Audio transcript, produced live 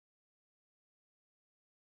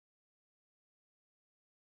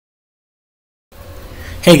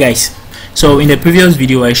Hey guys, so in the previous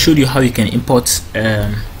video I showed you how you can import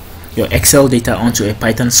your Excel data onto a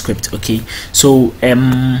Python script. Okay, so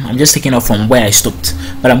I'm just taking off from where I stopped,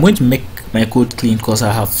 but I'm going to make my code clean because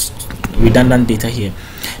I have redundant data here.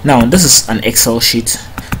 Now this is an Excel sheet,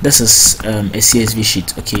 this is a CSV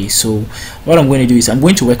sheet. Okay, so what I'm going to do is I'm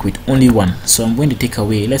going to work with only one. So I'm going to take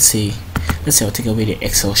away, let's say I'll take away the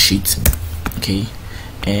Excel sheet. Okay,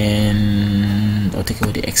 and I'll take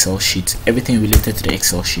away the Excel sheet, everything related to the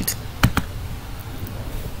Excel sheet.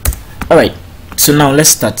 Alright, so now let's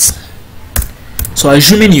start. So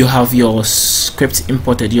assuming you have your script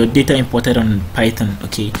imported, your data imported on Python.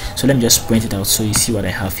 Okay, so let me just print it out so you see what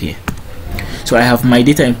I have here. So I have my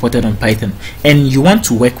data imported on Python, and you want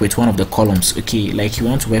to work with one of the columns. Okay, like you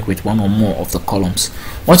want to work with one or more of the columns.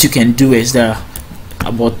 What you can do is there are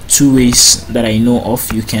about two ways that I know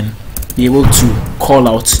of. You can be able to call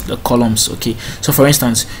out the columns. Okay, so for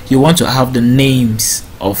instance, you want to have the names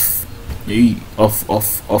of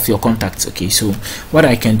your contacts. Okay, so what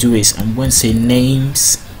I can do is I'm going to say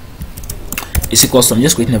names is equals to, I'm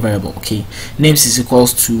just creating a variable. Okay, names is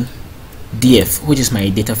equals to df, which is my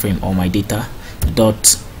data frame or my data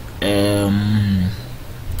dot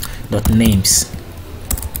names.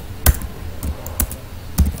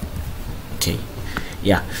 Okay,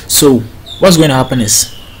 yeah, so what's going to happen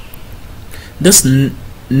is this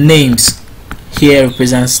names here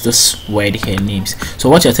represents this word here, names. So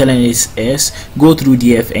what you're telling is go through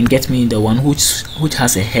df and get me the one which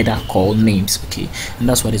has a header called names. Okay, and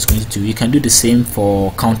that's what it's going to do. You can do the same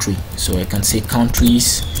for country, so I can say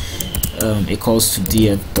countries equals to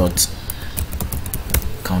df dot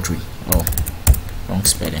country. Oh, wrong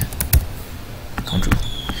spelling, country.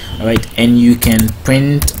 All right, and you can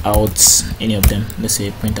print out any of them. Let's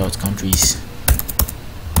say print out countries.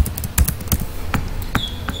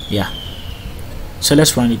 Yeah, so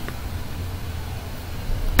let's run it.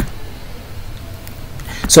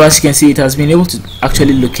 So as you can see, it has been able to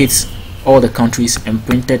actually locate all the countries and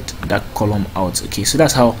printed that column out. Okay, so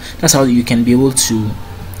that's how you can be able to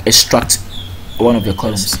extract one of the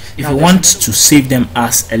columns. If you want to save them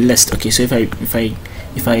as a list, okay, so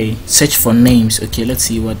if I search for names, okay, let's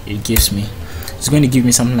see what it gives me. It's going to give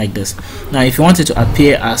me something like this. Now if you want it to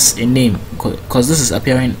appear as a name, because this is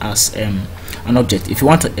appearing as an object, if you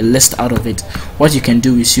want a list out of it, what you can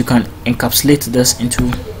do is you can encapsulate this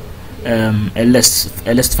into a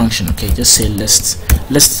list function. Okay, just say list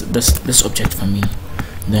this object for me,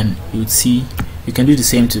 then you would see you can do the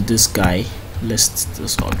same to this guy. List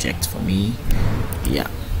this object for me. Yeah,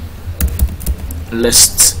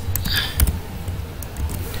 list.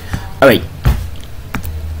 All right,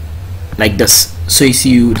 like this. So you see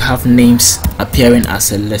you would have names appearing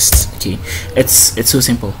as a list. Okay, it's so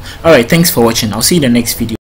simple. All right, thanks for watching. I'll see you in the next video.